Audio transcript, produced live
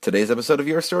Today's episode of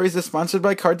Your Stories is sponsored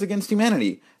by Cards Against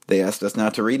Humanity. They asked us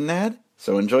not to read an ad,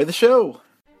 so enjoy the show!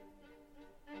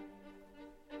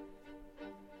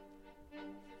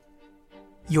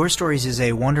 Your Stories is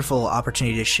a wonderful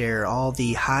opportunity to share all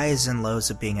the highs and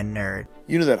lows of being a nerd.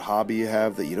 You know that hobby you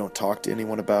have that you don't talk to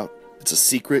anyone about? It's a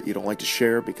secret you don't like to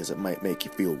share because it might make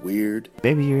you feel weird.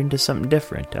 Maybe you're into something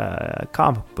different.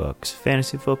 Comic books,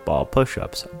 fantasy football,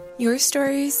 push-ups. Your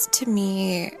Stories, to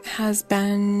me, has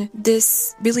been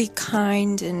this really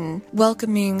kind and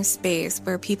welcoming space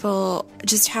where people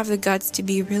just have the guts to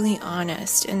be really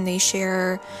honest, and they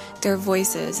share their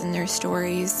voices and their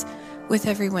stories with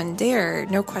everyone there,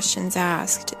 no questions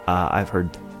asked. I've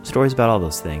heard stories about all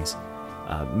those things.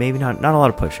 Maybe not a lot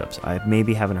of push-ups. I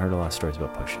maybe haven't heard a lot of stories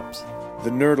about push-ups. The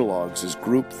Nerdalogs is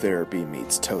group therapy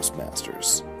meets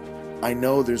Toastmasters. I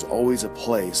know there's always a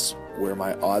place where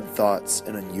my odd thoughts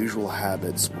and unusual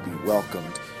habits will be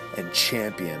welcomed and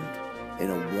championed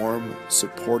in a warm,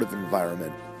 supportive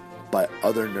environment by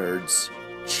other nerds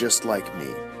just like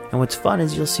me. And what's fun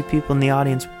is you'll see people in the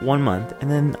audience 1 month, and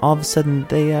then all of a sudden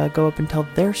they go up and tell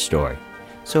their story.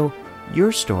 So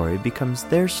your story becomes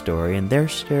their story, and their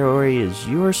story is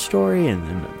your story, and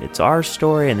then it's our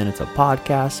story, and then it's a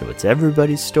podcast, so it's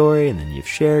everybody's story, and then you've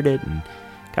shared it, and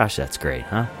gosh, that's great,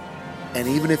 huh? And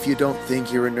even if you don't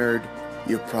think you're a nerd,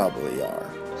 you probably are.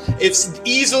 It's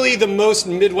easily the most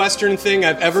Midwestern thing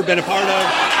I've ever been a part of.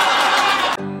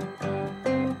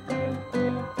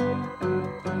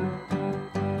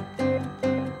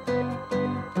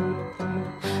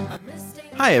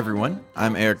 Hi everyone,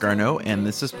 I'm Eric Arnault, and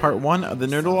this is part 1 of the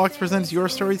Nerdalogs Presents Your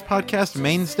Stories podcast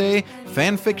mainstay,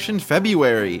 Fanfiction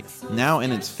February, now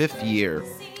in its 5th year.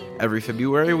 Every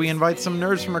February, we invite some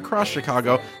nerds from across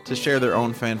Chicago to share their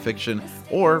own fanfiction,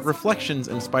 or reflections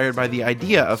inspired by the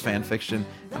idea of fanfiction,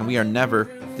 and we are never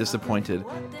disappointed.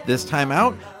 This time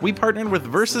out, we partnered with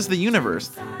Versus the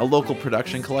Universe, a local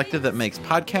production collective that makes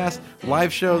podcasts,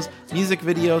 live shows, music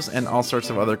videos, and all sorts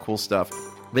of other cool stuff.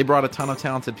 They brought a ton of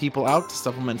talented people out to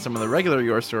supplement some of the regular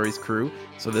Your Stories crew,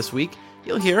 so this week,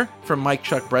 you'll hear from Mike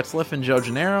Chuck Bretzliff and Joe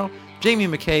Gennaro, Jamie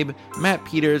McCabe, Matt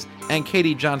Peters, and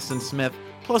Katie Johnston-Smith,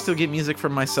 plus you'll get music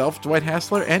from myself, Dwight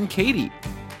Hassler, and Katie.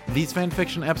 These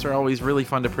fanfiction eps are always really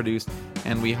fun to produce,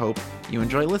 and we hope you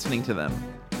enjoy listening to them.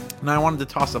 Now I wanted to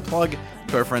toss a plug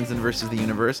to our friends in Versus the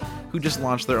Universe, who just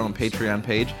launched their own Patreon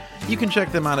page. You can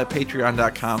check them out at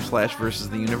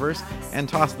patreon.com/versustheuniverse and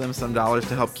toss them some dollars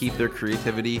to help keep their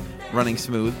creativity running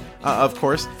smooth. Of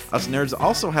course, us nerds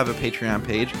also have a Patreon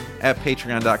page at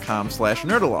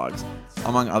patreon.com/nerdalogs.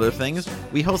 Among other things,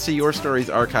 we host a Your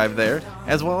Stories archive there,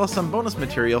 as well as some bonus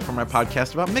material from our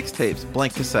podcast about mixtapes,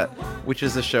 Blank Cassette, which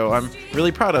is a show I'm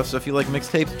really proud of, so if you like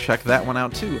mixtapes, check that one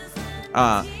out too.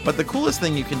 But the coolest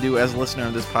thing you can do as a listener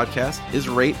of this podcast is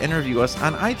rate and review us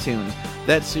on iTunes.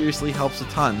 That seriously helps a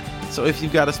ton. So if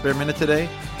you've got a spare minute today,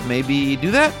 maybe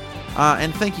do that.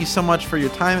 And thank you so much for your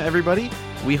time, everybody.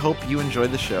 We hope you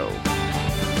enjoyed the show.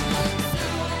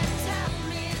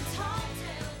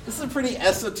 This is a pretty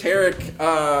esoteric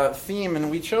theme, and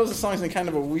we chose the songs in kind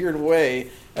of a weird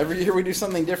way. Every year we do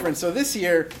something different. So this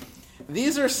year,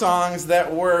 these are songs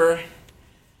that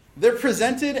they're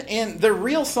presented in, they're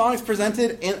real songs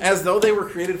presented in, as though they were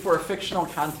created for a fictional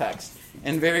context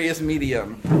in various media.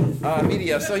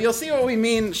 So you'll see what we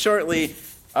mean shortly.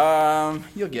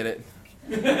 You'll get it.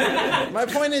 My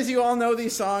point is, you all know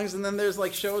these songs, and then there's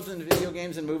like shows and video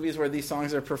games and movies where these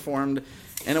songs are performed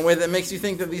in a way that makes you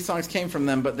think that these songs came from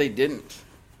them, but they didn't.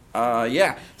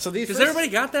 Yeah. So these. Does everybody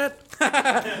got that?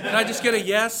 Can I just get a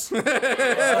yes?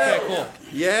 Okay, cool.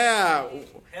 Yeah.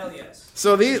 Hell yes.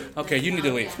 So these. Okay, you need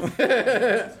to leave.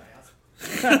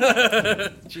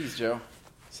 Jeez, Joe.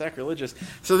 Sacrilegious.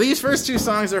 So these first two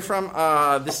songs are from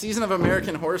the season of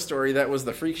American Horror Story that was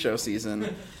the Freak Show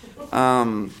season.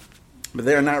 But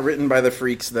they are not written by the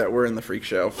freaks that were in the Freak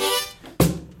Show.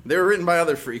 They were written by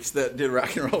other freaks that did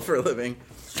rock and roll for a living.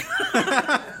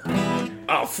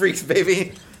 Oh, freaks,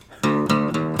 baby.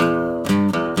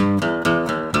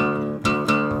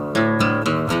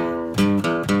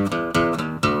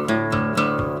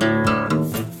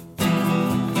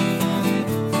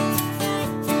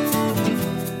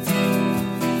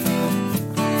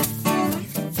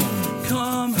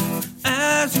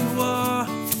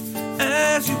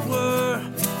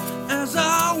 As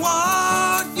I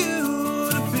want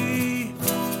you to be,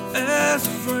 as a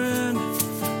friend,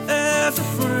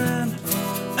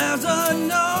 as a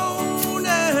know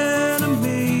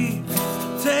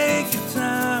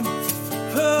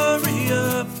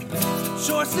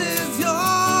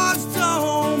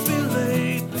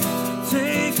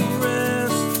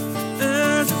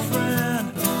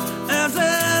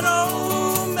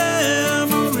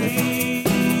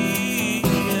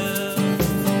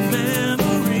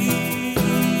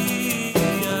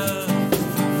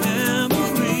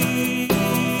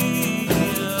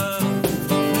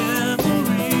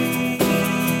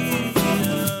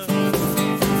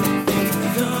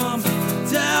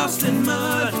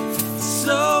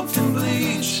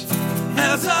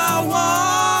as I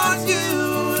want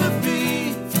you to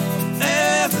be,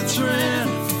 as a trend,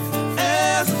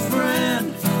 as a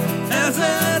friend, as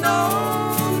an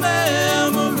old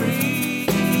memory,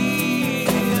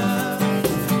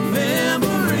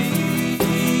 memory,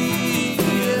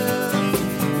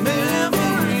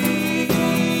 memory,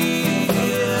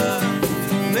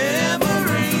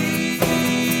 memory.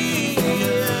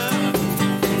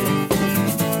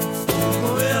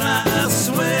 Well, I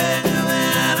swear that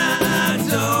I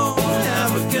don't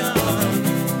have a gun.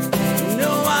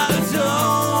 No, I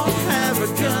don't have a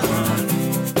gun.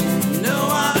 No,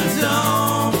 I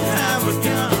don't have a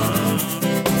gun.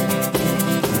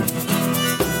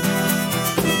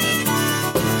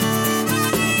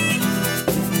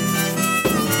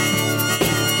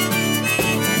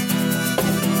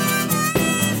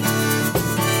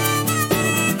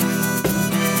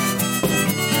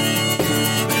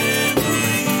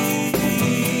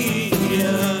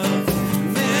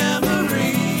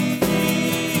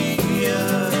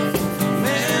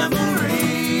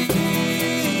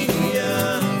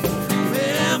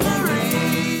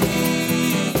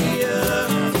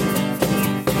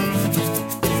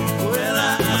 Well,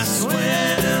 I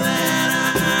swear that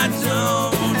I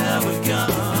don't have a gun.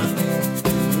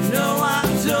 No, I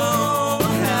don't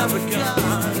have a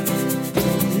gun.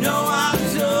 No, I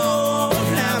don't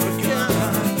have a gun.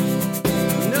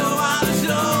 No, I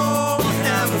don't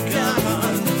have a gun.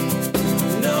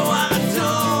 No, I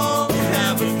don't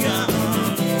have a gun.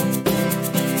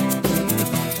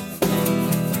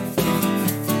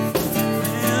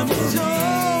 And we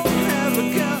don't have a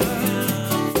gun.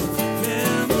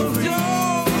 And we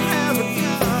don't have a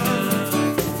gun.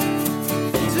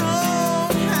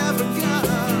 Don't have a gun.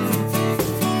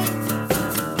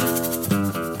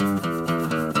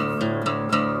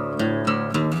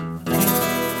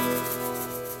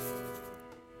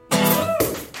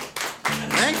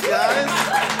 Thanks, guys.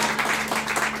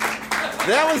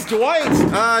 That was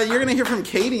Dwight. You're gonna hear from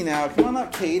Katie now. Come on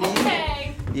up, Katie.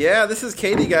 Okay. Yeah, this is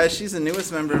Katie, guys. She's the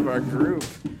newest member of our group.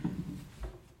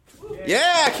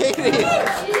 Yeah, Katie.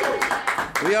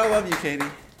 We all love you, Katie.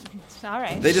 All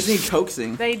right. They just need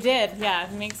coaxing. They did, yeah.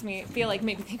 It makes me feel like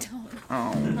maybe they don't.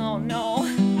 Oh. Oh, no.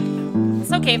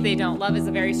 It's okay if they don't. Love is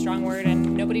a very strong word,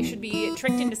 and nobody should be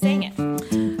tricked into saying it.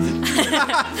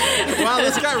 Wow,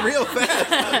 this got real fast.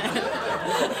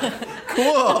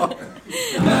 Cool.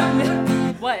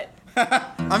 What?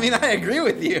 I mean, I agree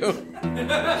with you.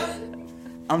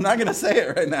 I'm not gonna say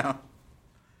it right now.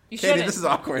 You Katie, shouldn't. this is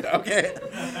awkward. Okay.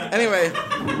 Anyway.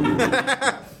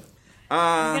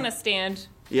 I'm going to stand.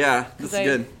 Yeah, this is I-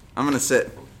 good. I'm gonna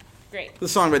sit. Great.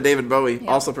 This song by David Bowie,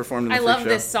 Yeah. also performed in the I Freak love Show.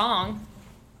 this song.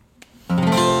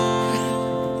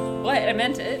 What? I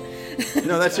meant it.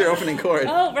 No, that's your opening chord.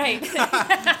 Oh, right.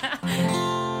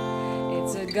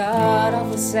 It's a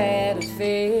god-awful sad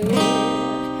affair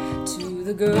to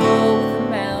the girl with the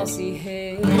mousy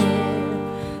hair,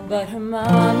 but her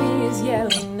mommy is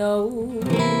yelling no,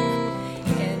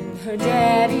 and her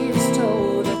daddy has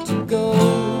told her to go,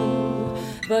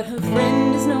 but her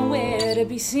friend is nowhere to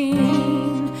be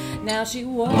seen. Now she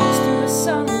walks through a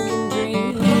sunken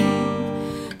dream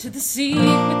to the seat with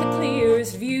the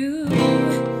clearest view,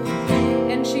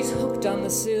 and she's hooked on the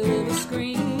silver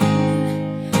screen.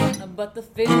 But the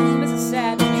film is a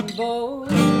sad looking bore,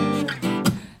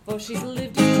 for she's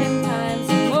lived it 10 times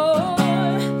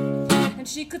more, and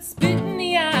she could spit in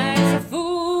the eyes of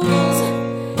fools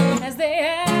as they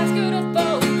ask her to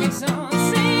focus on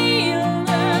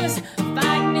sailors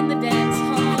fighting in the dance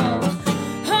hall.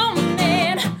 Oh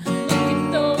man, look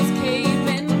at those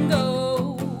cavemen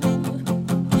go.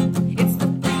 It's the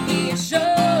freakiest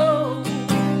show.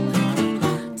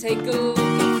 Take a look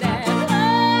at that.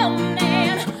 Oh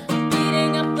man,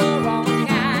 beating up the wrong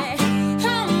guy.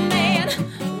 Oh man,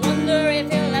 wonder if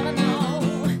he'll ever know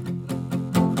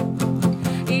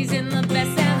he's in the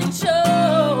best-selling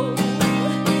show.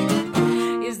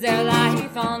 Is there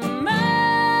life on Mars?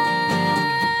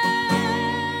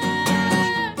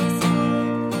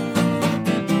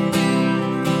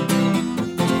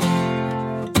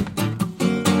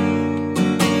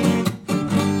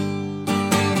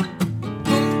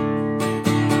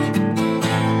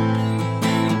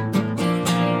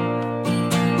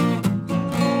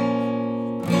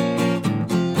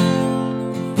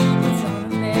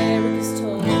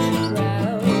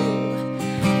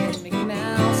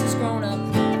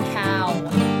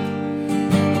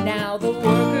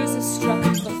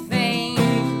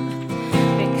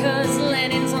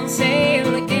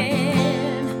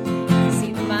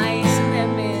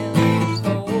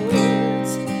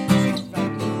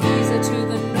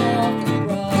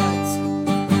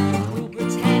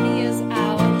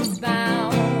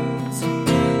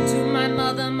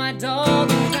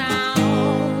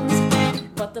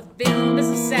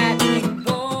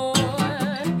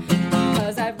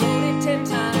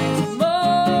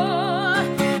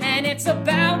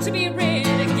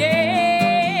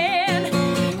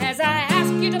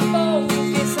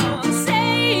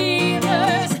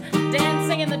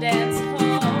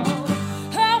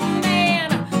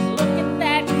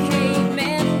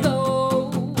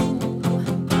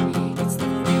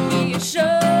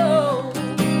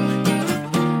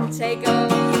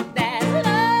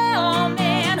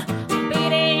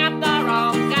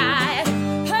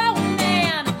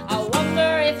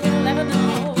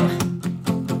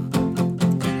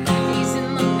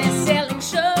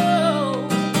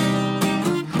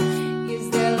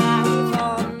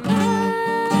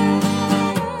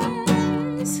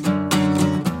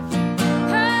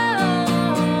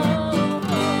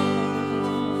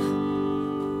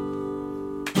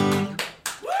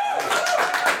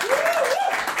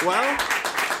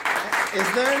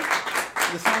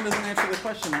 one doesn't answer the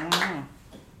question. I don't know.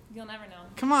 You'll never know.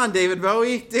 Come on, David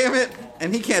Bowie. Damn it.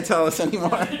 And he can't tell us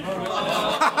anymore.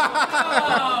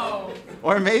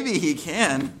 Or maybe he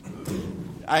can.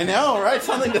 I know, right?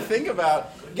 Something to think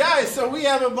about. Guys, so we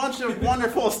have a bunch of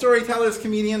wonderful storytellers,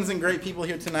 comedians, and great people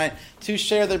here tonight to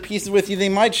share their pieces with you. They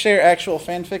might share actual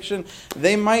fan fiction.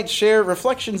 They might share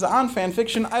reflections on fan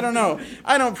fiction. I don't know.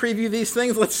 I don't preview these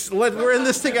things. We're in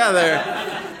this together.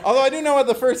 Although I do know what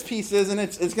the first piece is, and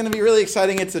it's going to be really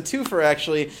exciting. It's a twofer,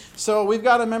 actually. So we've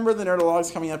got a member of the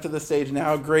Nerdologues coming up to the stage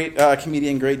now. Great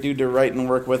comedian, great dude to write and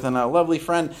work with, and a lovely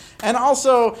friend. And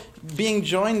also being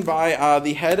joined by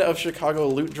the head of Chicago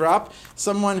Loot Drop,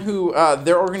 someone who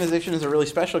their organization is a really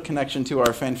special connection to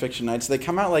our fan fiction nights. They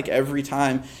come out like every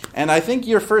time. And I think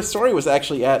your first story was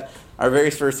actually at our very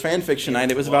first fan fiction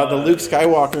night. It was about the Luke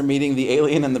Skywalker meeting the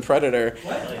alien and the Predator.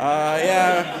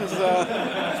 Yeah, it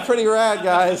was pretty rad,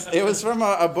 guys. It was from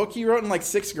a book you wrote in like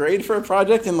 6th grade for a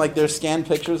project, and like there's scanned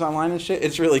pictures online and shit.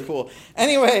 It's really cool.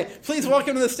 Anyway, please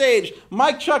welcome to the stage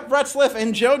Mike Chuck Bretzliff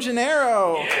and Joe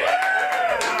Gennaro. Yeah.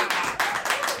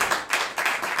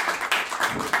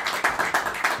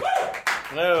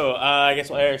 Hello, I guess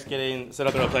while Eric's getting set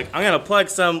up real quick, I'm going to plug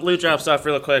some Loot Drop stuff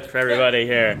real quick for everybody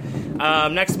here.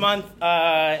 Next month,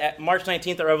 at March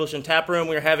 19th at Revolution Tap Room,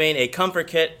 we're having a Comfort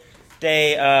Kit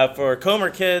Day for Comer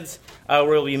kids.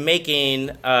 We'll be making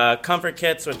Comfort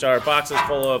Kits, which are boxes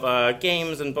full of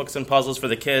games and books and puzzles for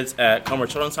the kids at Comer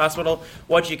Children's Hospital.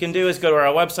 What you can do is go to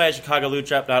our website,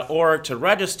 chicagolootdrop.org, to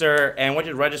register, and what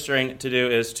you're registering to do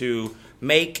is to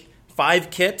make 5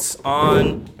 kits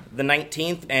on the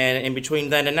 19th, and in between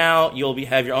then and now, you'll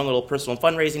have your own little personal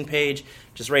fundraising page.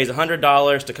 Just raise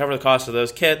 $100 to cover the cost of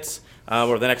those kits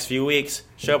over the next few weeks.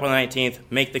 Show up on the 19th,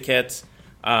 make the kits,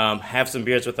 have some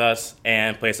beers with us,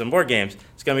 and play some board games.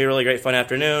 It's going to be a really great fun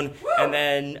afternoon. Woo! And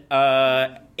then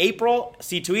April,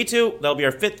 C2E2, that'll be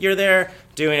our 5th year there,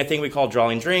 doing a thing we call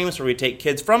Drawing Dreams, where we take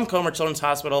kids from Comer Children's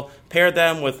Hospital, pair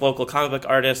them with local comic book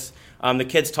artists. The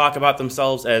kids talk about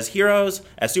themselves as heroes,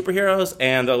 as superheroes,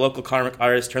 and the local comic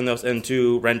artists turn those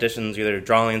into renditions, either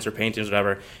drawings or paintings, or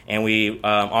whatever, and we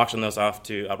raffle those off,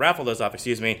 to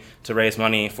raise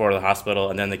money for the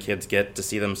hospital, and then the kids get to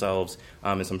see themselves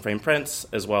in some framed prints,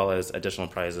 as well as additional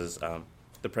prizes,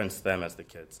 the prints to them as the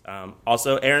kids.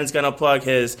 Also, Aaron's going to plug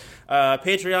his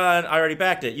Patreon. I already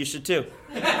backed it. You should too.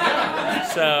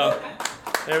 So,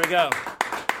 there we go.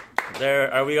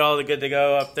 Are we all good to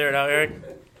go up there now, Eric?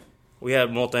 We have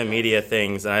multimedia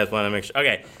things, and I just want to make sure.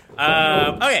 Okay.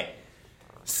 Okay.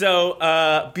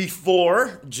 So,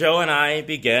 before Joe and I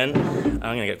begin, I'm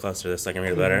going to get closer to this so I can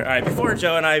read it better. All right, before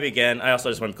Joe and I begin, I also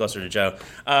just want to be closer to Joe.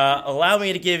 Allow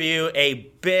me to give you a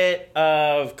bit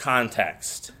of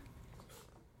context.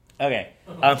 Okay.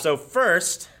 So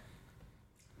first,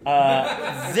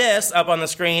 this up on the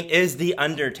screen is The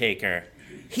Undertaker.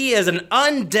 He is an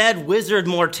undead wizard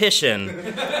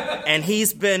mortician, and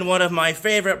he's been one of my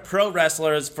favorite pro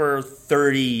wrestlers for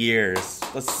 30 years.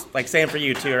 That's like same for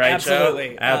you too, right,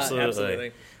 Absolutely. Joe?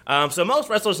 Absolutely. So most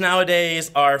wrestlers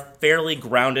nowadays are fairly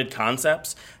grounded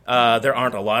concepts. There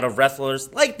aren't a lot of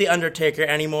wrestlers like The Undertaker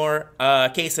anymore.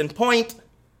 Case in point,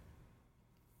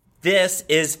 this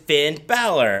is Finn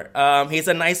Balor. He's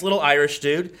a nice little Irish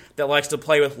dude that likes to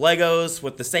play with Legos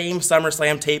with the same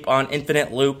SummerSlam tape on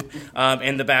infinite loop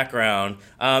in the background.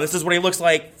 This is what he looks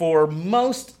like for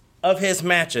most of his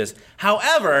matches.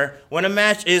 However, when a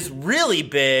match is really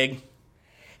big,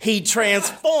 he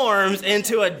transforms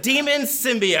into a demon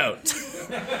symbiote.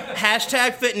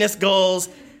 Hashtag fitness goals.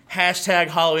 Hashtag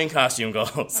Halloween costume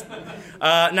goals.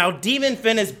 Now, Demon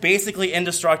Finn is basically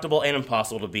indestructible and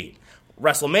impossible to beat.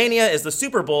 WrestleMania is the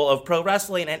Super Bowl of pro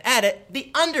wrestling, and at it,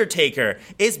 The Undertaker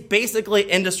is basically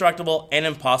indestructible and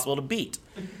impossible to beat.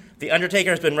 The Undertaker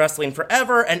has been wrestling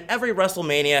forever, and every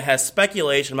WrestleMania has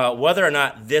speculation about whether or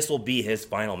not this will be his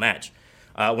final match.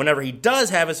 Whenever he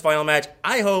does have his final match,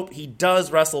 I hope he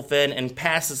does wrestle Finn and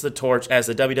passes the torch as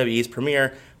the WWE's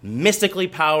premier mystically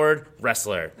powered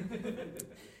wrestler.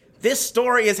 This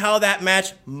story is how that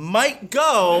match might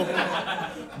go,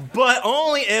 but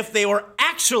only if they were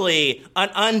actually an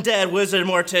undead wizard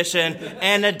mortician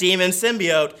and a demon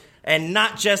symbiote, and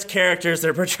not just characters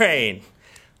they're portraying.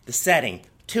 The setting,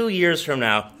 2 years from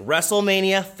now,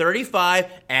 WrestleMania 35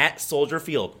 at Soldier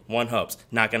Field. One hopes.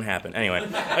 Not gonna happen. Anyway.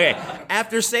 Okay.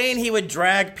 After saying he would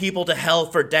drag people to hell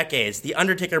for decades, The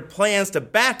Undertaker plans to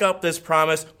back up this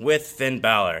promise with Finn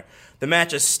Balor. The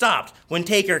match is stopped when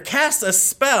Taker casts a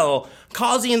spell,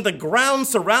 causing the ground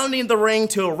surrounding the ring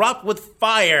to erupt with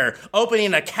fire,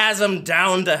 opening a chasm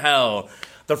down to hell.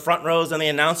 The front rows and the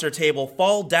announcer table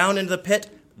fall down into the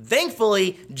pit.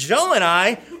 Thankfully, Joe and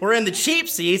I were in the cheap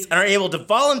seats and are able to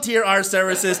volunteer our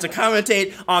services to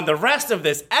commentate on the rest of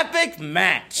this epic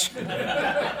match.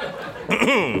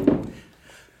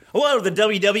 Hello to the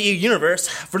WWE Universe.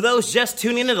 For those just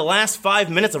tuning in to the last 5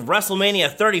 minutes of WrestleMania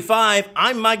 35,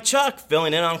 I'm Mike Chuck,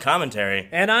 filling in on commentary.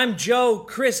 And I'm Joe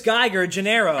Chris Geiger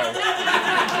Gennaro.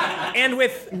 And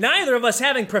with neither of us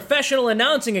having professional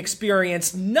announcing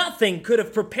experience, nothing could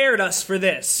have prepared us for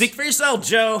this. Speak for yourself,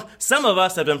 Joe. Some of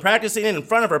us have been practicing it in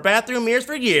front of our bathroom mirrors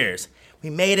for years. We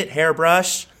made it,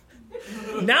 hairbrush.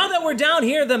 Now that we're down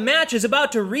here, the match is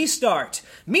about to restart.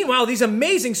 Meanwhile, these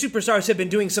amazing superstars have been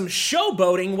doing some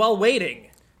showboating while waiting.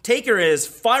 Taker is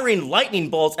firing lightning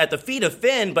bolts at the feet of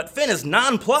Finn, but Finn is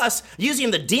nonplussed,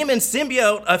 using the demon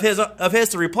symbiote of his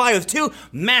to reply with 2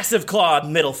 massive clawed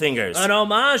middle fingers. An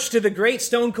homage to the great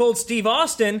Stone Cold Steve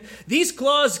Austin, these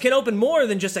claws can open more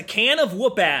than just a can of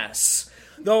whoop-ass.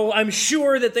 Though I'm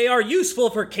sure that they are useful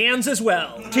for cans as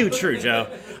well. Too true, Joe.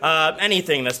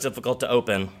 Anything that's difficult to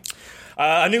open.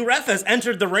 A new ref has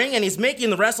entered the ring, and he's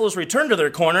making the wrestlers return to their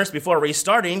corners before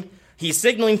restarting. He's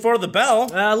signaling for the bell.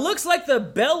 Looks like the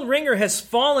bell ringer has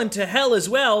fallen to hell as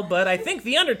well, but I think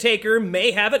The Undertaker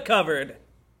may have it covered.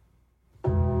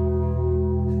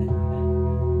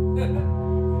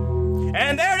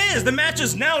 And there it is! The match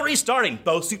is now restarting.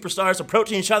 Both superstars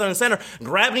approaching each other in the center,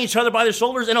 grabbing each other by their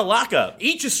shoulders in a lockup.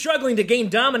 Each is struggling to gain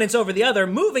dominance over the other,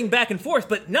 moving back and forth,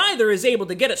 but neither is able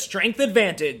to get a strength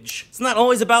advantage. It's not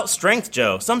always about strength,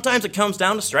 Joe. Sometimes it comes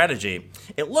down to strategy.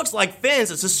 It looks like Finn's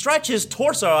is to stretch his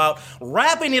torso out,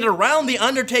 wrapping it around the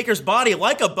Undertaker's body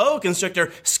like a boa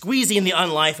constrictor, squeezing the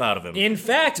unlife out of him. In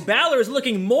fact, Balor is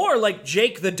looking more like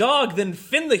Jake the dog than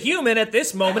Finn the human at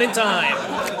this moment in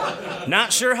time.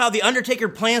 Not sure how the Undertaker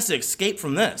plans to escape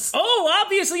from this. Oh,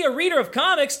 obviously a reader of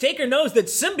comics, Taker knows that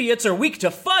symbiotes are weak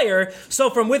to fire, so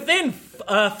from within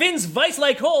Finn's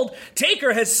vice-like hold,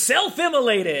 Taker has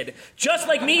self-immolated. Just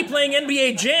like me playing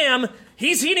NBA Jam,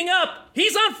 he's heating up.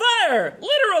 He's on fire!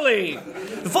 Literally!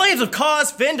 The flames have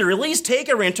caused Finn to release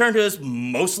Taker and return to his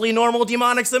mostly normal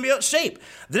demonic symbiote shape.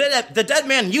 The dead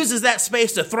man uses that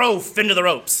space to throw Finn to the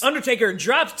ropes. Undertaker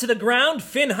drops to the ground,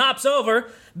 Finn hops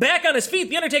over. Back on his feet,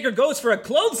 the Undertaker goes for a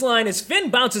clothesline as Finn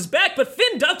bounces back, but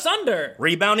Finn ducks under.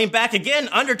 Rebounding back again,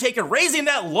 Undertaker raising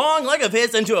that long leg of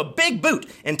his into a big boot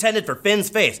intended for Finn's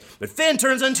face. But Finn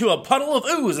turns into a puddle of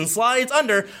ooze and slides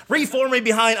under, reforming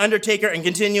behind Undertaker and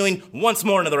continuing once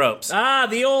more into the ropes. Ah,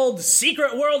 the old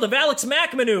secret world of Alex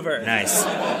Mack maneuver. Nice.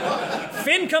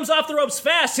 Finn comes off the ropes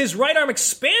fast, his right arm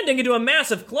expanding into a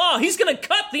massive claw. He's gonna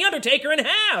cut the Undertaker in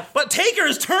half. But Taker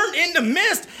is turned into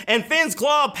mist, and Finn's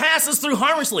claw passes through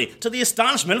harmlessly, to the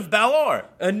astonishment of Balor.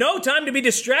 No time to be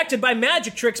distracted by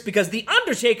magic tricks because the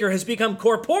Undertaker has become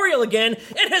corporeal again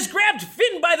and has grabbed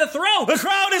Finn by the throat. The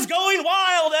crowd is going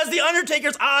wild as the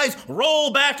Undertaker's eyes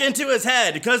roll back into his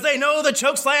head because they know the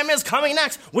chokeslam is coming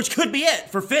next, which could be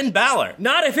it for Finn Balor.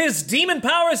 Not if his demon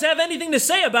powers have anything to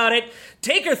say about it.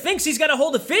 Taker thinks he's got a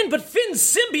hold of Finn, but Finn's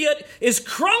symbiote is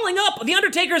crawling up the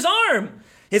Undertaker's arm.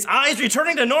 His eyes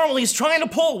returning to normal, he's trying to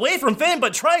pull away from Finn,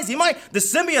 but tries he might. The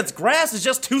symbiote's grasp is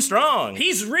just too strong.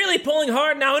 He's really pulling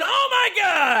hard now, and oh my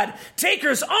god!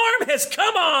 Taker's arm has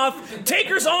come off!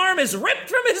 Taker's arm is ripped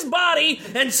from his body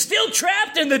and still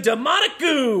trapped in the demonic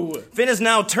goo! Finn is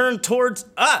now turned towards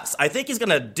us. I think he's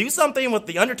gonna do something with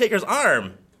the Undertaker's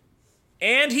arm.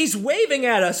 And he's waving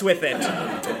at us with it.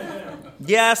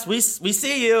 Yes, we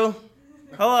see you.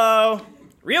 Hello.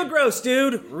 Real gross,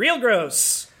 dude. Real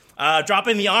gross.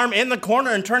 Dropping the arm in the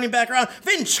corner and turning back around,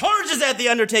 Finn charges at the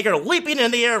Undertaker, leaping in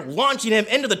the air, launching him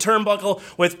into the turnbuckle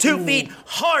with 2 feet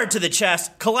hard to the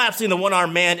chest, collapsing the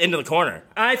one-armed man into the corner.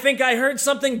 I think I heard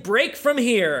something break from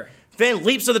here. Finn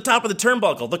leaps to the top of the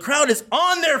turnbuckle. The crowd is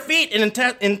on their feet in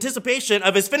anticipation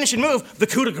of his finishing move, the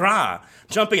coup de grace.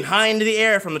 Jumping high into the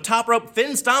air from the top rope,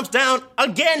 Finn stomps down,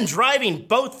 again driving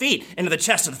both feet into the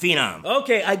chest of the Phenom.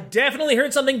 Okay, I definitely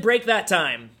heard something break that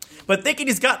time. But thinking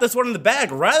he's got this one in the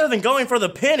bag, rather than going for the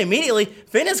pin immediately,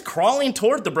 Finn is crawling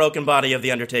toward the broken body of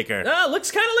the Undertaker.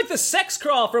 Looks kind of like the sex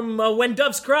crawl from When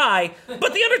Doves Cry.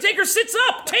 But the Undertaker sits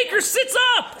up! Taker sits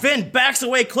up! Finn backs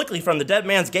away quickly from the dead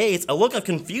man's gaze, a look of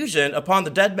confusion upon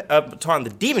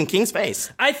the Demon King's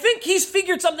face. I think he's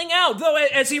figured something out, though,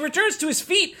 as he returns to his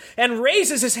feet and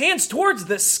raises his hands towards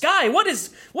the sky. What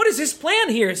is his plan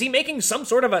here? Is he making some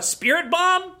sort of a spirit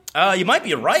bomb? You might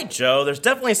be right, Joe. There's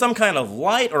definitely some kind of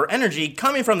light or energy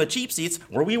coming from the cheap seats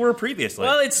where we were previously.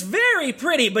 Well, it's very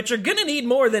pretty, but you're gonna need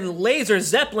more than Laser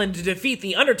Zeppelin to defeat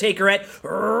The Undertaker at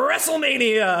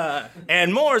WrestleMania!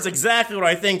 And more is exactly what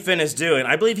I think Finn is doing.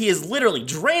 I believe he is literally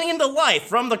draining the life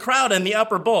from the crowd in the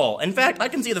upper bowl. In fact, I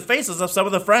can see the faces of some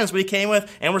of the friends we came with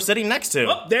and were sitting next to.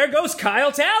 Oh, there goes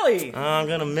Kyle Talley! I'm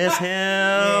gonna miss him.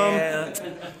 Yeah.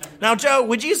 Now, Joe,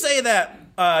 would you say that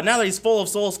now that he's full of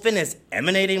souls, Finn is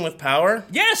emanating with power?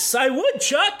 Yes, I would,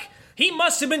 Chuck! He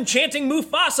must have been chanting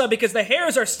Mufasa because the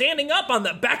hairs are standing up on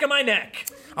the back of my neck.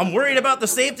 I'm worried about the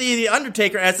safety of The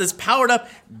Undertaker as this powered-up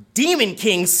Demon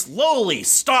King slowly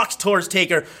stalks towards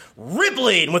Taker,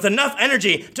 rippling with enough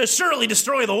energy to surely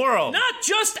destroy the world. Not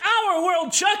just our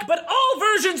world, Chuck, but all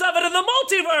versions of it in the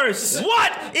multiverse!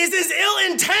 What is his ill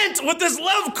intent with this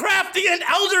Lovecraftian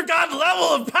Elder God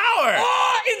level of power?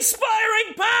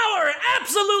 Awe-inspiring power!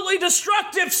 Absolutely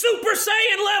destructive Super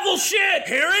Saiyan level shit!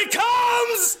 Here it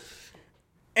comes!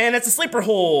 And it's a sleeper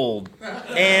hold.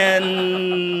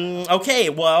 And, okay,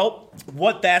 well,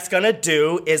 what that's gonna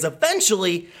do is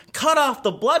eventually cut off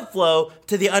the blood flow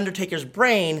to the Undertaker's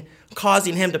brain,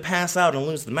 causing him to pass out and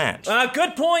lose the match.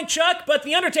 Good point, Chuck, but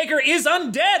the Undertaker is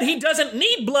undead. He doesn't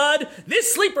need blood.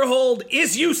 This sleeper hold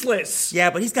is useless. Yeah,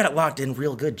 but he's got it locked in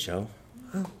real good, Joe.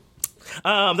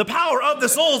 The power of the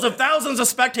souls of thousands of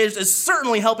spectators is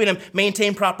certainly helping him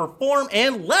maintain proper form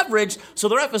and leverage, so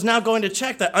the ref is now going to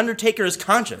check that Undertaker is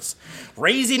conscious.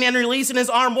 Raising and releasing his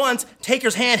arm once,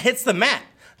 Taker's hand hits the mat.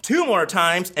 2 more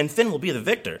times, and Finn will be the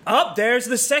victor. Oh, there's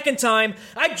the second time.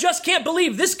 I just can't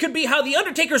believe this could be how The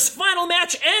Undertaker's final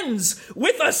match ends,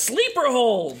 with a sleeper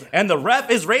hold. And the ref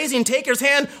is raising Taker's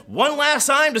hand one last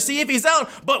time to see if he's out.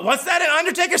 But what's that in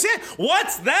Undertaker's hand?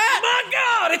 What's that? My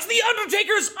God, it's The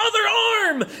Undertaker's other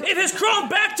arm. It has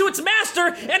crawled back to its master,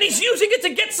 and he's using it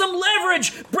to get some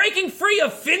leverage, breaking free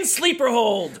of Finn's sleeper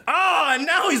hold. Oh, and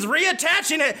now he's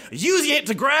reattaching it, using it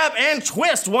to grab and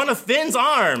twist one of Finn's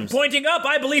arms. Pointing up,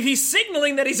 I believe he's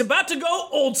signaling that he's about to go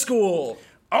old school.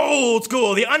 Old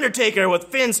school, The Undertaker with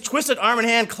Finn's twisted arm in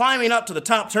hand climbing up to the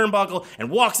top turnbuckle and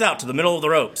walks out to the middle of the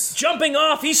ropes. Jumping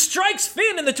off, he strikes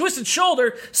Finn in the twisted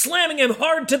shoulder, slamming him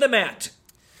hard to the mat.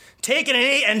 Taking a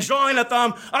knee and drawing a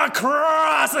thumb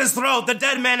across his throat. The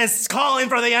dead man is calling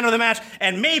for the end of the match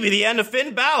and maybe the end of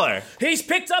Finn Balor. He's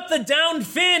picked up the downed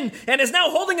Finn and is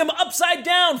now holding him upside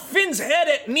down, Finn's head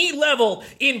at knee level,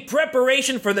 in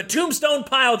preparation for the Tombstone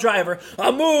Piledriver,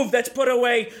 a move that's put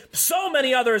away so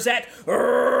many others at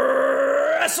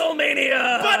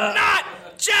WrestleMania. But not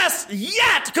just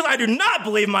yet, because I do not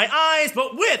believe my eyes,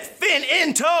 but with Finn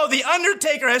in tow, The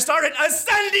Undertaker has started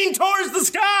ascending towards the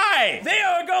sky! They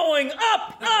are going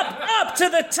up, up, up to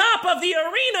the top of the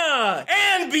arena!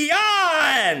 And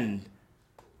beyond!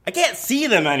 I can't see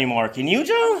them anymore, can you,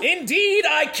 Joe? Indeed,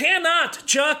 I cannot,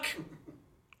 Chuck!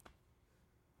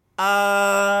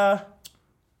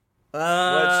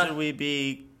 What should we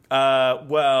be,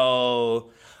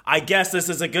 well, I guess this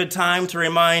is a good time to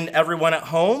remind everyone at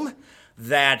home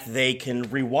that they can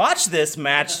rewatch this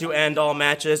match to end all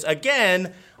matches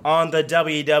again on the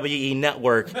WWE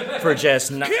Network for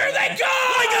just Here they go!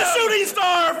 Like a shooting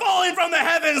star falling from the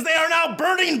heavens, they are now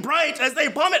burning bright as they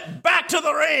plummet back to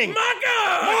the ring. My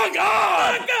God! My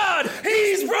God! My God!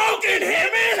 He's broken him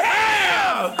in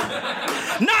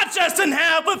half! Not just in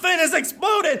half, but Finn has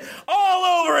exploded all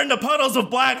over into puddles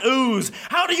of black ooze.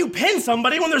 How do you pin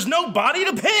somebody when there's no body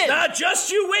to pin?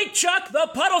 Just you wait, Chuck. The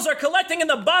puddles are collecting in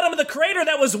the bottom of the crater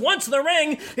that was once the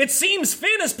ring. It seems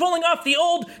Finn is pulling off the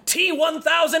old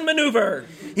T-1000 maneuver.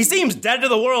 He seems dead to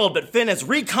the world, but Finn has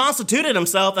reconstituted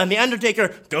himself and The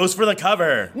Undertaker goes for the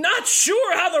cover. Not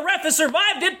sure how the ref has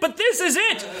survived it, but this is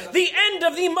it. The end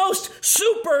of the most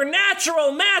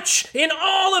supernatural match in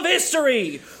all of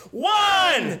history.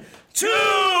 1,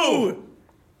 2...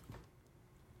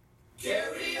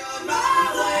 Carry on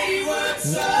my wayward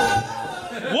son.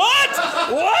 What?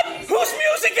 Whose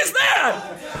music is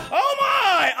that? Oh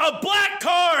my! A black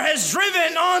car has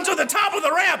driven onto the top of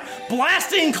the ramp,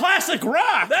 blasting classic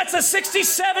rock. That's a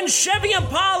 67 Chevy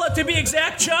Impala to be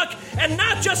exact, Chuck. And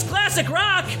not just classic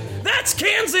rock. That's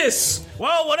Kansas.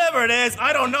 Well, whatever it is,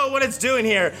 I don't know what it's doing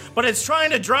here, but it's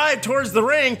trying to drive towards the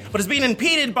ring, but is being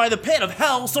impeded by the pit of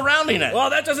hell surrounding it.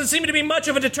 Well, that doesn't seem to be much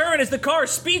of a deterrent as the car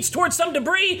speeds towards some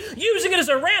debris, using it as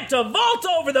a ramp to vault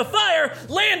over the fire,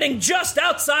 landing just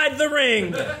outside the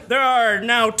ring. There are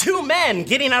now 2 men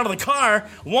getting out of the car,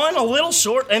 one a little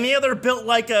short and the other built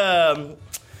like a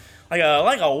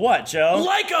Like a what, Joe?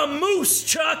 Like a moose,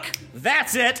 Chuck!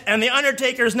 That's it, and the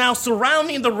Undertaker is now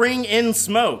surrounding the ring in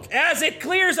smoke. As it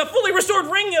clears, a fully restored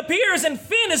ring appears, and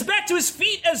Finn is back to his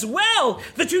feet as well.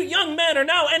 The two young men are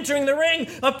now entering the ring,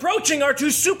 approaching our two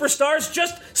superstars,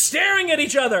 just staring at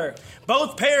each other.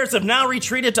 Both pairs have now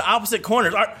retreated to opposite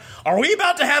corners. Are we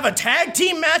about to have a tag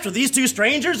team match with these two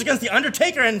strangers against The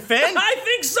Undertaker and Finn? I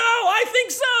think so!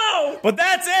 But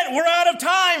that's it, we're out of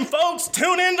time, folks.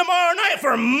 Tune in tomorrow night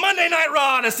for Monday Night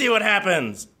Raw to see what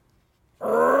happens.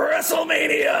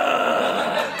 WrestleMania!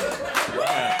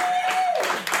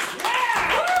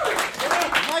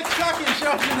 Mike, Chuck, and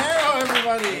Joe Gennaro,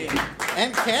 everybody.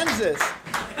 And Kansas.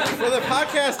 For the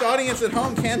podcast audience at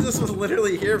home, Kansas was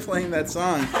literally here playing that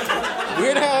song.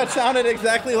 Weird how it sounded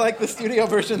exactly like the studio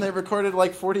version they recorded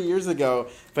like 40 years ago,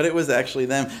 but it was actually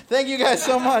them. Thank you guys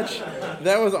so much.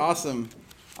 That was awesome.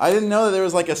 I didn't know that there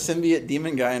was like a symbiote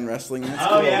demon guy in wrestling.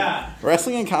 That's cool. Yeah.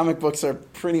 Wrestling and comic books are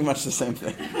pretty much the same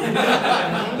thing.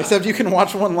 Except you can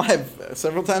watch one live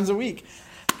several times a week.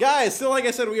 Guys, so like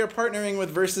I said, we are partnering with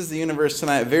Versus the Universe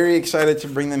tonight. Very excited to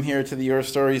bring them here to the Your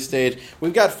Story stage.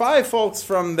 We've got 5 folks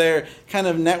from their kind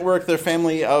of network, their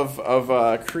family of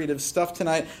creative stuff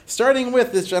tonight. Starting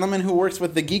with this gentleman who works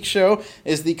with The Geek Show,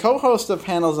 is the co-host of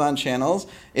Panels on Channels,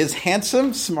 is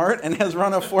handsome, smart, and has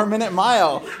run a 4-minute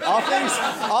mile. All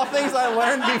things I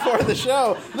learned before the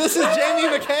show. This is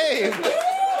Jamie McCabe.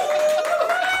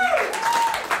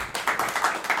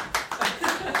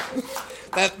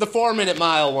 The 4-minute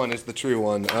mile one is the true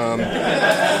one.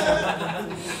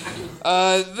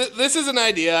 This is an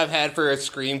idea I've had for a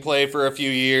screenplay for a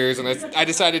few years, and I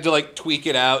decided to tweak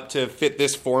it out to fit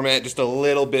this format just a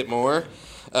little bit more.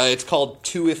 It's called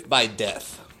Two If by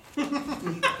Death. The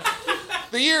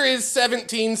year is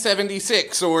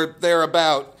 1776, or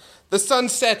thereabout. The sun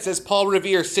sets as Paul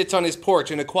Revere sits on his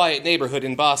porch in a quiet neighborhood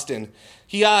in Boston.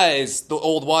 He eyes the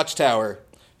old watchtower.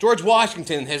 George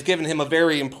Washington has given him a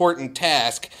very important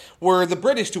task. Were the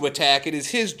British to attack, it is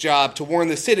his job to warn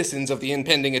the citizens of the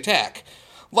impending attack.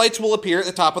 Lights will appear at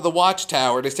the top of the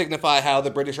watchtower to signify how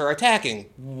the British are attacking.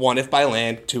 1 if by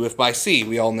land, 2 if by sea.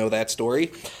 We all know that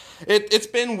story. It's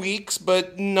been weeks,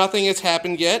 but nothing has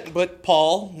happened yet. But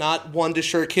Paul, not one to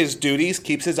shirk his duties,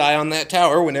 keeps his eye on that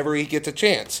tower whenever he gets a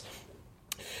chance.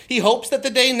 He hopes that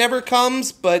the day never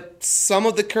comes, but some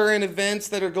of the current events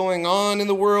that are going on in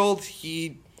the world,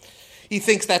 he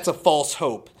thinks that's a false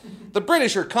hope. The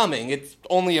British are coming. It's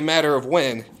only a matter of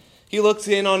when. He looks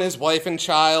in on his wife and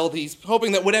child. He's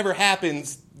hoping that whatever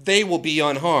happens, they will be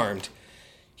unharmed.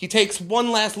 He takes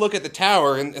one last look at the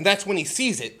tower, and that's when he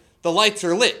sees it. The lights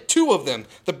are lit. 2 of them.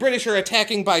 The British are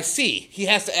attacking by sea. He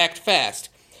has to act fast.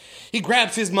 He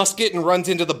grabs his musket and runs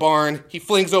into the barn. He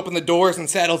flings open the doors and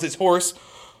saddles his horse.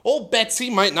 Old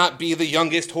Betsy might not be the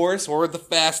youngest horse or the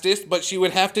fastest, but she would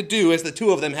have to do, as the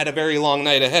 2 of them had a very long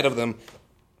night ahead of them.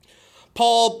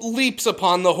 Paul leaps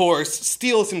upon the horse,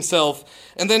 steels himself,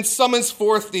 and then summons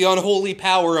forth the unholy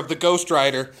power of the Ghost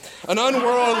Rider, an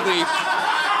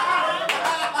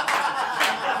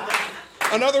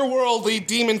otherworldly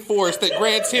demon force that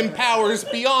grants him powers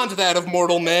beyond that of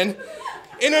mortal men.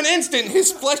 In an instant,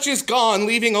 his flesh is gone,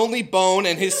 leaving only bone,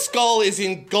 and his skull is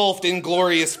engulfed in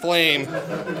glorious flame.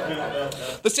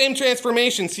 The same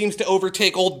transformation seems to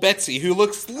overtake old Betsy, who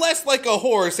looks less like a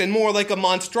horse and more like a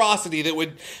monstrosity that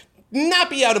would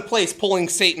not be out of place pulling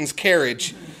Satan's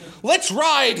carriage. "Let's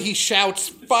ride," he shouts,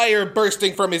 fire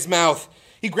bursting from his mouth.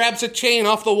 He grabs a chain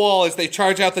off the wall as they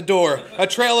charge out the door, a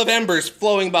trail of embers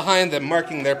flowing behind them,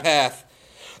 marking their path.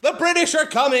 "The British are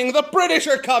coming! The British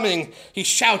are coming!" he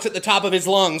shouts at the top of his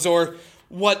lungs, or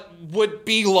what would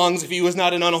be lungs if he was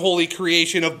not an unholy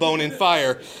creation of bone and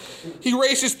fire. He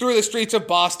races through the streets of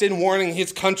Boston, warning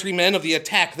his countrymen of the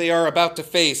attack they are about to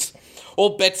face.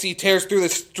 Old Betsy tears through the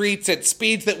streets at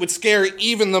speeds that would scare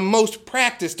even the most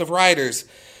practiced of riders.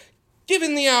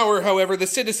 Given the hour, however, the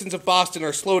citizens of Boston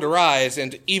are slow to rise,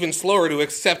 and even slower to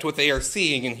accept what they are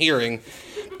seeing and hearing.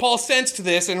 Paul sensed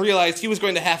this and realized he was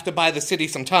going to have to buy the city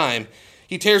some time.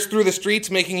 He tears through the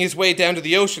streets, making his way down to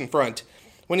the ocean front.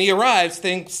 When he arrives,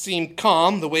 things seem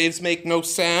calm, the waves make no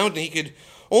sound, and he could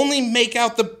only make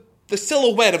out the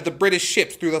silhouette of the British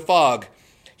ships through the fog.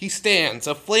 He stands,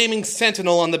 a flaming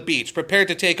sentinel on the beach, prepared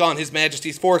to take on His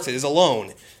Majesty's forces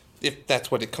alone, if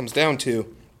that's what it comes down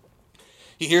to.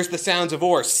 He hears the sounds of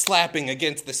oars slapping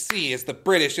against the sea as the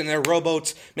British and their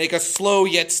rowboats make a slow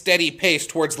yet steady pace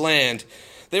towards land.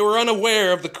 They were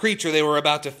unaware of the creature they were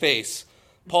about to face.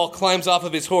 Paul climbs off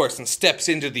of his horse and steps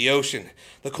into the ocean.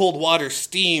 The cold water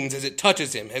steams as it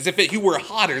touches him, as if he were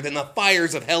hotter than the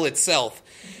fires of hell itself.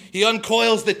 He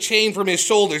uncoils the chain from his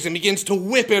shoulders and begins to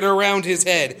whip it around his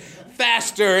head.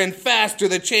 faster and faster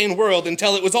the chain whirled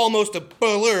until it was almost a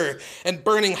blur and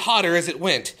burning hotter as it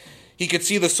went. He could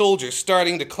see the soldiers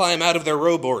starting to climb out of their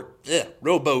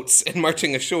rowboats and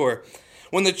marching ashore.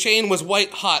 When the chain was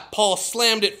white hot, Paul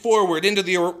slammed it forward into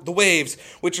the waves,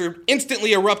 which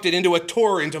instantly erupted into a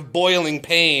torrent of boiling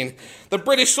pain. The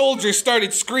British soldiers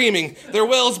started screaming, their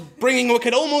wails bringing what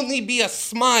could only be a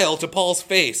smile to Paul's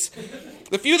face.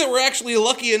 The few that were actually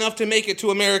lucky enough to make it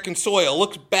to American soil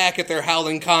looked back at their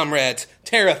howling comrades,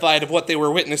 terrified of what they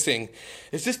were witnessing.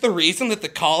 Is this the reason that the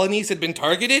colonies had been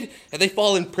targeted? Had they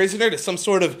fallen prisoner to some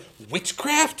sort of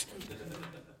witchcraft?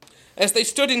 As they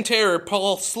stood in terror,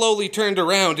 Paul slowly turned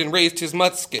around and raised his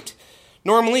musket.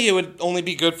 Normally, it would only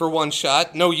be good for one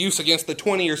shot, no use against the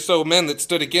 20 or so men that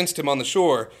stood against him on the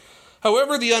shore.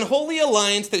 However, the unholy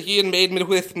alliance that he had made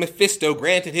with Mephisto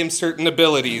granted him certain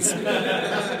abilities.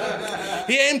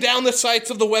 He aimed down the sights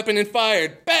of the weapon and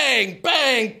fired. Bang,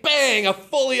 bang, bang, a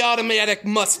fully automatic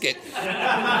musket.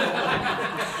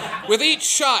 With each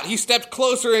shot, he stepped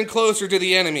closer and closer to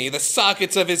the enemy, the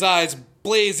sockets of his eyes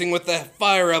blazing with the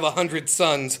fire of 100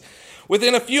 suns.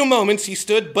 Within a few moments, he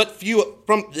stood but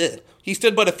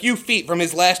a few feet from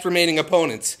his last remaining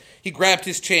opponents. He grabbed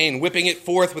his chain, whipping it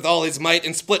forth with all his might,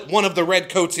 and split one of the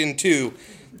redcoats in two.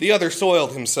 The other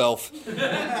soiled himself.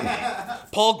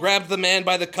 Paul grabbed the man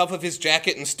by the cuff of his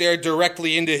jacket and stared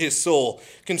directly into his soul,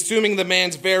 consuming the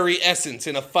man's very essence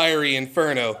in a fiery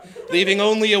inferno, leaving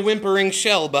only a whimpering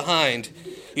shell behind.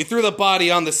 He threw the body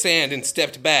on the sand and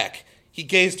stepped back. He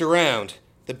gazed around.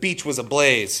 The beach was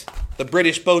ablaze. The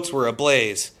British boats were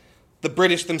ablaze. The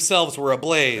British themselves were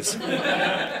ablaze.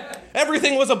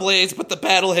 Everything was ablaze, but the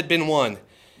battle had been won.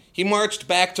 He marched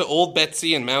back to Old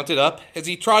Betsy and mounted up. As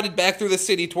he trotted back through the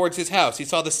city towards his house, he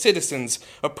saw the citizens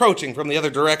approaching from the other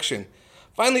direction.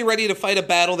 Finally ready to fight a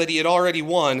battle that he had already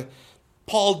won,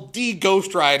 Paul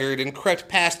de-Ghost Ridered and crept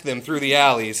past them through the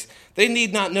alleys. They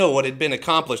need not know what had been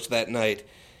accomplished that night.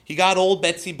 He got Old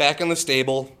Betsy back in the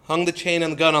stable, hung the chain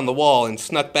and the gun on the wall, and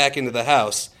snuck back into the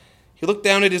house. He looked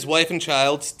down at his wife and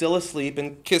child, still asleep,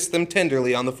 and kissed them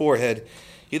tenderly on the forehead.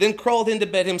 He then crawled into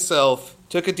bed himself,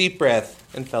 took a deep breath,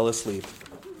 and fell asleep. Thank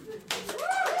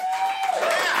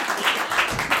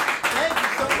you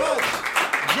so much.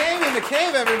 Jamie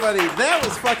McCabe, everybody. That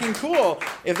was fucking cool.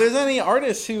 If there's any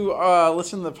artists who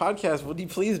listen to the podcast, would you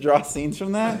please draw scenes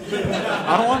from that?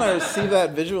 I want to see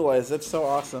that visualized. That's so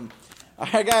awesome. All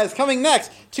right, guys, coming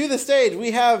next to the stage, we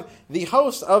have the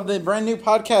host of the brand new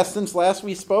podcast since last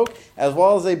we spoke, as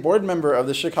well as a board member of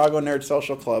the Chicago Nerd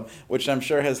Social Club, which I'm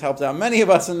sure has helped out many of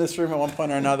us in this room at one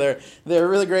point or another. They're a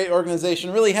really great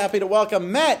organization. Really happy to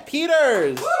welcome Matt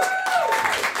Peters. Thank you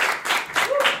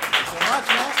so much,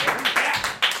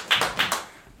 Matt.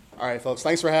 All right, folks,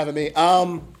 thanks for having me.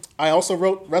 I also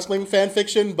wrote wrestling fan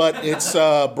fiction, but it's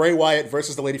Bray Wyatt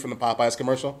versus the lady from the Popeyes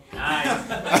commercial. Nice.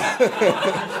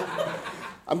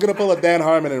 I'm going to pull a Dan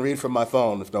Harmon and read from my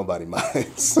phone, if nobody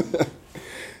minds.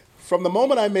 From the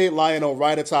moment I made Lionel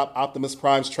ride atop Optimus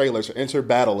Prime's trailer to enter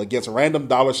battle against random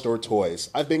dollar store toys,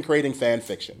 I've been creating fan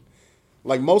fiction.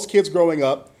 Like most kids growing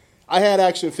up, I had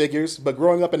action figures, but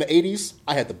growing up in the 80s,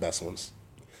 I had the best ones.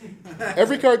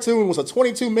 Every cartoon was a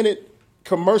 22-minute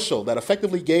commercial that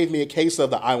effectively gave me a case of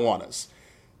the I wannas.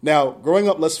 Now, growing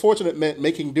up less fortunate meant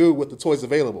making do with the toys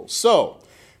available. So,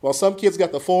 while some kids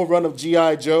got the full run of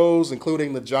G.I. Joes,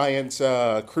 including the giant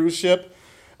cruise ship,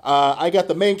 I got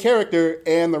the main character,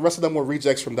 and the rest of them were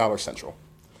rejects from Dollar Central.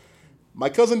 My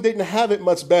cousin didn't have it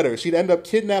much better. She'd end up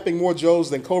kidnapping more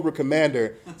Joes than Cobra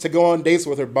Commander to go on dates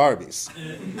with her Barbies.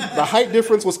 The height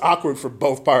difference was awkward for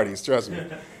both parties, trust me.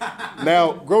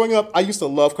 Now, growing up, I used to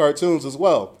love cartoons as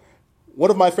well.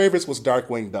 One of my favorites was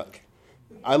Darkwing Duck.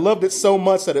 I loved it so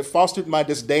much that it fostered my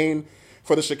disdain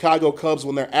for the Chicago Cubs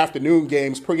when their afternoon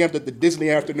games preempted the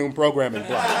Disney afternoon programming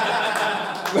block.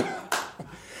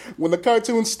 When the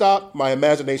cartoon stopped, my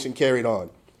imagination carried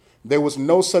on. There was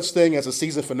no such thing as a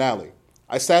season finale.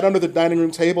 I sat under the dining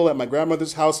room table at my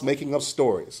grandmother's house making up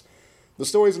stories. The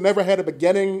stories never had a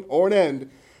beginning or an end,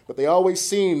 but they always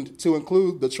seemed to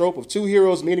include the trope of two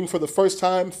heroes meeting for the first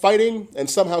time, fighting, and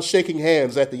somehow shaking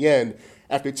hands at the end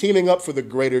after teaming up for the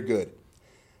greater good.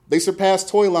 They surpassed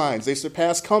toy lines, they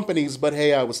surpassed companies, but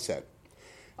hey, I was 10.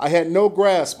 I had no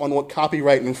grasp on what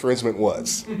copyright infringement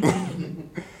was.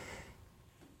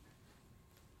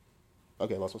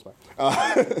 Okay, lost my spot.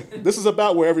 This is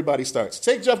about where everybody starts.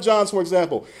 Take Jeff Johns, for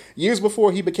example. Years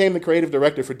before he became the creative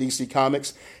director for DC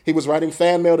Comics, he was writing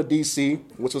fan mail to DC,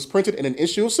 which was printed in an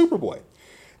issue of Superboy.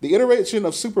 The iteration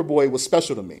of Superboy was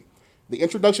special to me. The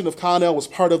introduction of Con-El was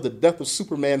part of the Death of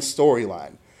Superman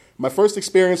storyline. My first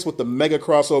experience with the mega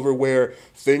crossover where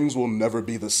things will never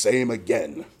be the same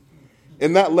again.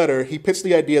 In that letter, he pitched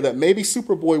the idea that maybe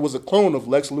Superboy was a clone of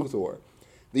Lex Luthor.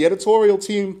 The editorial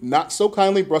team not so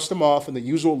kindly brushed him off in the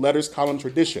usual letters column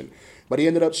tradition, but he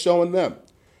ended up showing them.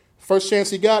 First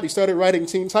chance he got, he started writing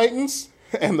Teen Titans,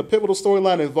 and the pivotal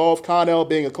storyline involved Kal-El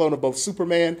being a clone of both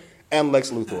Superman and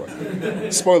Lex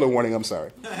Luthor. Spoiler warning, I'm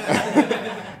sorry.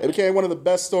 It became one of the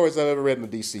best stories I've ever read in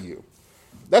the DCU.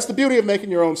 That's the beauty of making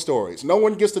your own stories. No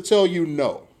one gets to tell you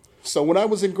no. So when I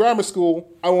was in grammar school,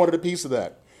 I wanted a piece of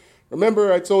that.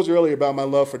 Remember I told you earlier about my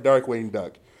love for Darkwing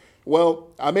Duck? Well,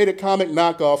 I made a comic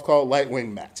knockoff called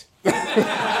Lightwing Matt. The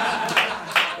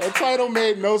title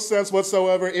made no sense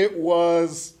whatsoever. It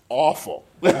was awful.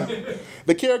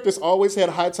 The characters always had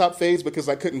high top fades because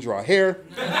I couldn't draw hair.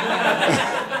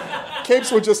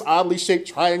 Capes were just oddly shaped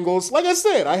triangles. Like I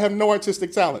said, I have no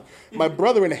artistic talent. My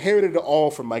brother inherited it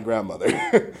all from my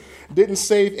grandmother. Didn't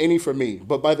save any for me,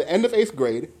 but by the end of 8th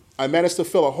grade, I managed to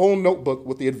fill a whole notebook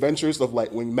with the adventures of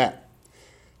Lightwing Matt.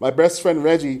 My best friend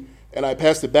Reggie and I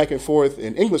passed it back and forth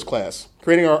in English class,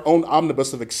 creating our own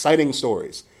omnibus of exciting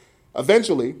stories.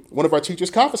 Eventually, one of our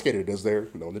teachers confiscated it, as they're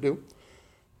known to do.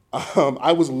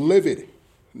 I was livid.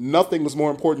 Nothing was more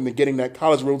important than getting that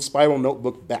College Road Spiral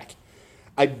notebook back.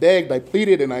 I begged, I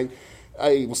pleaded, and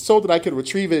I was told that I could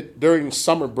retrieve it during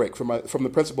summer break from the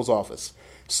principal's office.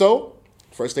 So,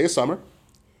 first day of summer,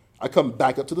 I come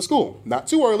back up to the school. Not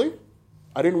too early.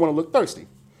 I didn't want to look thirsty.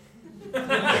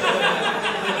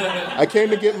 I came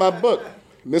to get my book.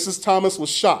 Mrs. Thomas was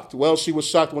shocked. Well, she was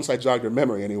shocked once I jogged her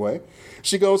memory anyway.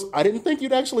 She goes, I didn't think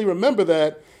you'd actually remember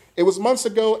that. It was months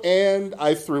ago, and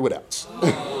I threw it out.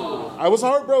 I was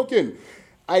heartbroken.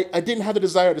 I didn't have the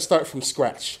desire to start from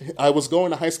scratch. I was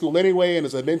going to high school anyway, and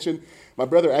as I mentioned, my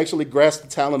brother actually grasped the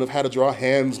talent of how to draw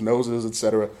hands, noses,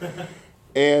 etc.,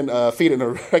 and feet in a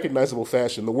recognizable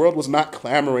fashion. The world was not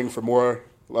clamoring for more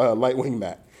Lightwing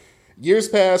Matt. Years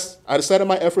passed. I decided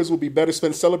my efforts would be better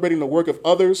spent celebrating the work of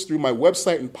others through my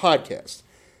website and podcast.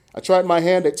 I tried my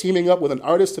hand at teaming up with an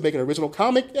artist to make an original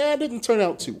comic. It didn't turn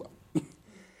out too well.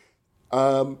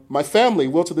 My family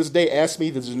will to this day ask me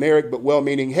the generic but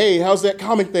well-meaning, hey, how's that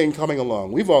comic thing coming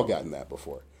along? We've all gotten that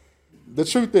before. The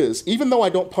truth is, even though I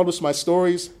don't publish my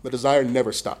stories, the desire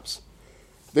never stops.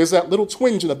 There's that little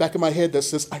twinge in the back of my head that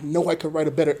says, I know I could write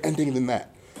a better ending than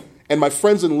that. And my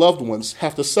friends and loved ones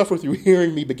have to suffer through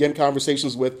hearing me begin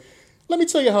conversations with, let me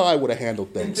tell you how I would have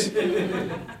handled things.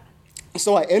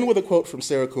 So I end with a quote from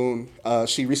Sarah Kuhn.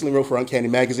 She recently wrote for Uncanny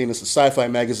Magazine. It's a sci-fi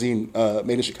magazine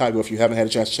made in Chicago. If you haven't had a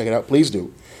chance to check it out, please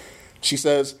do. She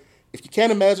says, if you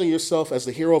can't imagine yourself as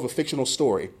the hero of a fictional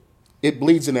story, it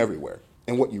bleeds in everywhere.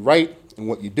 In what you write, in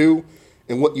what you do,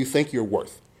 in what you think you're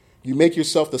worth. You make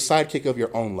yourself the sidekick of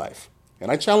your own life.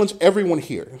 And I challenge everyone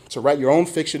here to write your own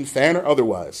fiction, fan or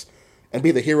otherwise, and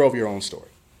be the hero of your own story.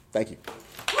 Thank you.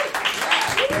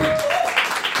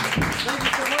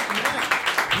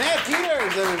 Matt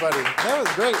Peters, everybody. That was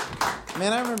great.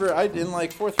 Man, I remember in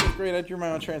like 4th, 5th grade, I drew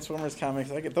my own Transformers comics.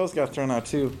 Those got thrown out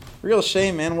too. Real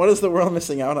shame, man. What is the world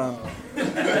missing out on?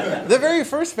 The very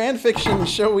first fan fiction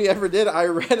show we ever did, I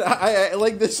read,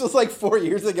 this was like 4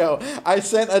 years ago. I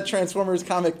sent a Transformers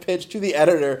comic pitch to the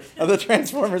editor of the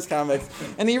Transformers comics,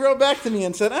 and he wrote back to me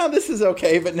and said, this is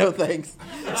okay, but no thanks.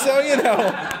 So,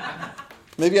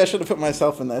 maybe I should have put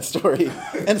myself in that story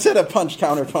instead of Punch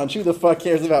Counter Punch. Who the fuck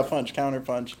cares about Punch Counter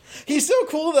Punch? He's so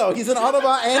cool, though. He's an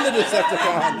Autobot and a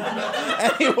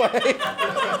Decepticon. Anyway.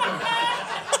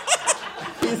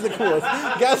 He's the coolest.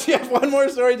 Guys, we have one more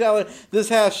storyteller this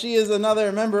half. She is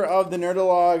another member of the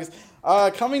Nerdologues.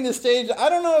 Coming to stage, I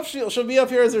don't know if she'll be up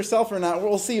here as herself or not.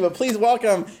 We'll see, but please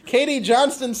welcome Katie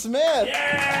Johnston-Smith.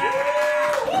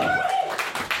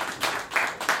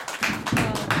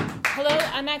 Hello,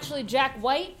 I'm actually Jack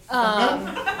White.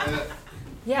 Hi,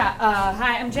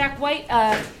 I'm Jack White.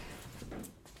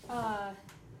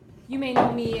 You may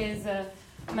know me as a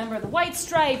member of the White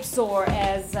Stripes, or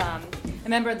as a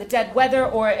member of the Dead Weather,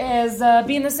 or as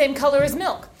being the same color as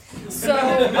milk. So,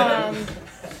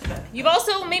 you've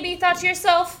also maybe thought to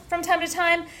yourself from time to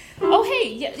time, oh,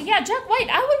 hey, yeah, Jack White,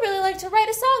 I would really like to write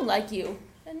a song like you.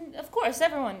 And, of course,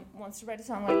 everyone wants to write a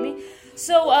song like me.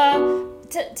 So,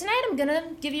 tonight I'm going to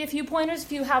give you a few pointers, a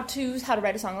few how-tos, how to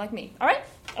write a song like me. All right?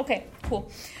 Okay, cool.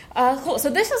 Cool. So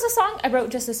this is a song I wrote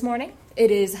just this morning. It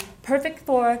is perfect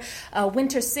for a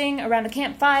winter sing around a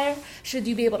campfire, should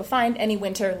you be able to find any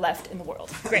winter left in the world.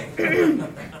 Great.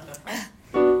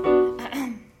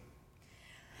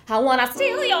 I wanna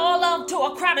steal your love to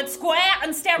a crowded square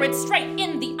and stare it straight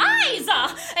in the eyes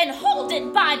and hold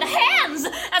it by the hands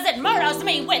as it murders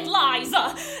me with lies.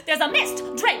 There's a mist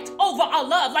draped over our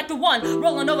love like the one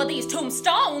rolling over these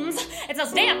tombstones. It's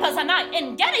as damp as a night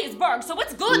in Gettysburg, so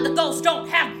it's good the ghosts don't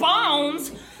have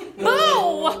bones.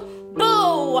 Boo!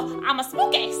 Boo! I'm a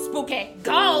spooky, spooky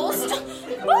ghost.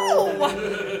 Boo!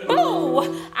 Boo!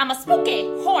 I'm a spooky,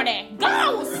 horny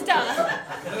ghost.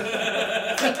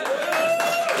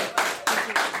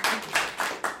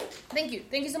 Thank you.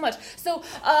 Thank you so much. So,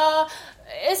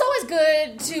 it's always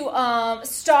good to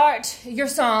start your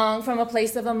song from a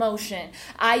place of emotion.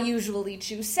 I usually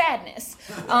choose sadness.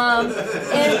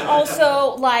 And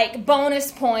also, like,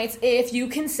 bonus points if you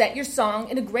can set your song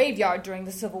in a graveyard during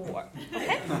the Civil War.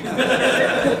 Okay?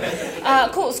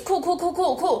 Cool.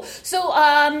 So,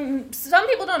 some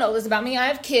people don't know this about me. I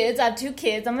have kids. I have 2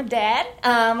 kids. I'm a dad.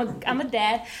 I'm a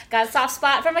dad. Got a soft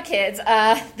spot for my kids.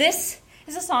 This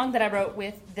is a song that I wrote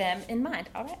with them in mind.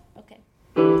 All right? Okay.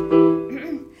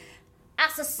 I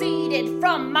seceded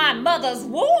from my mother's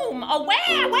womb. Oh, where?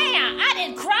 I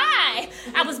didn't cry.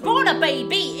 I was born a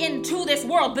baby into this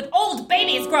world, but old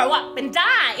babies grow up and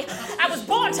die. I was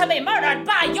born to be murdered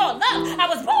by your love. I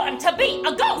was born to be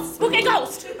a ghost, spooky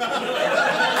ghost.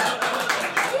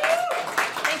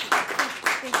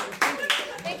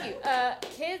 Thank you.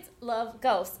 Kids love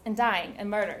ghosts and dying and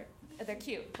murder. They're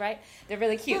cute, right? They're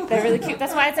really cute.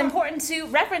 That's why it's important to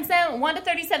reference them 1 to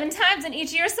 37 times in each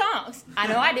of your songs. I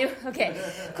know I do. Okay,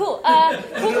 cool.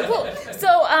 Cool.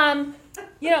 So,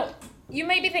 you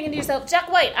may be thinking to yourself,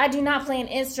 Jack White, I do not play an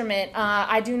instrument.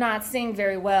 I do not sing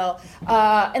very well.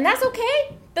 And that's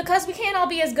okay, because we can't all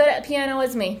be as good at piano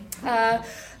as me.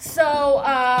 So,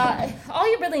 all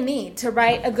you really need to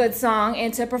write a good song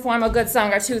and to perform a good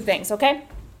song are 2 things, okay?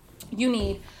 You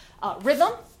need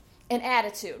rhythm and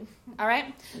attitude, all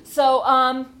right? So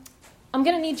I'm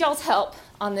gonna need y'all's help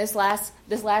on this last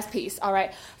piece, all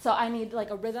right? So I need like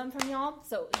a rhythm from y'all.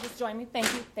 So just join me.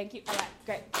 Thank you. All right,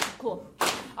 great, cool.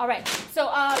 All right.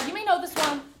 So you may know this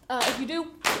one. If you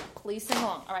do, please sing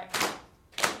along. All right.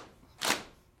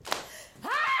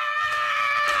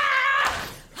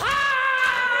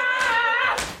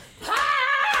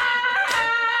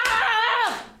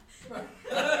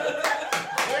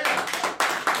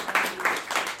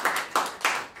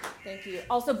 Thank you.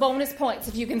 Also, bonus points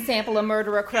if you can sample a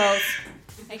Murderer Crows.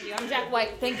 Thank you. I'm Jack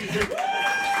White. Thank you. Thank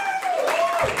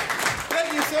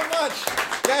you so much.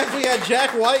 Guys, we had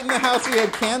Jack White in the house. We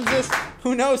had Kansas.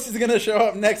 Who knows who's going to show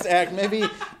up next act? Maybe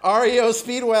REO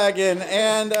Speedwagon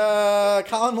and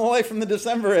Colin Malloy from the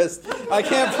Decemberists. I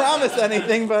can't promise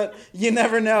anything, but you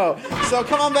never know. So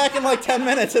come on back in like 10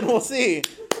 minutes and we'll see.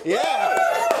 Yeah.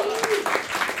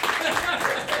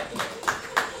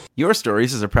 Your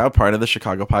Stories is a proud part of the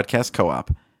Chicago Podcast Co-op.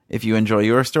 If you enjoy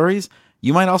Your Stories,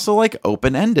 you might also like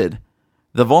Open-Ended,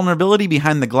 the vulnerability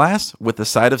behind the glass with a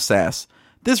side of sass.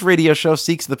 This radio show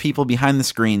seeks the people behind the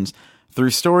screens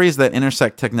through stories that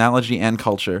intersect technology and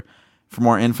culture. For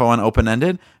more info on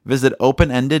Open-Ended, visit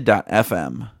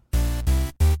openended.fm.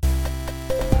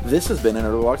 This has been a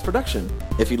Nerdologues production.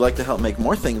 If you'd like to help make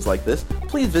more things like this,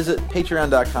 please visit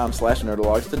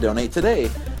patreon.com/nerdologues to donate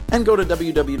today. And go to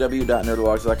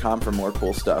www.nerdologues.com for more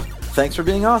cool stuff. Thanks for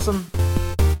being awesome.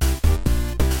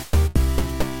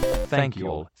 Thank you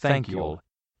all.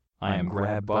 I am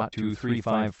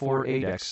GrabBot23548X.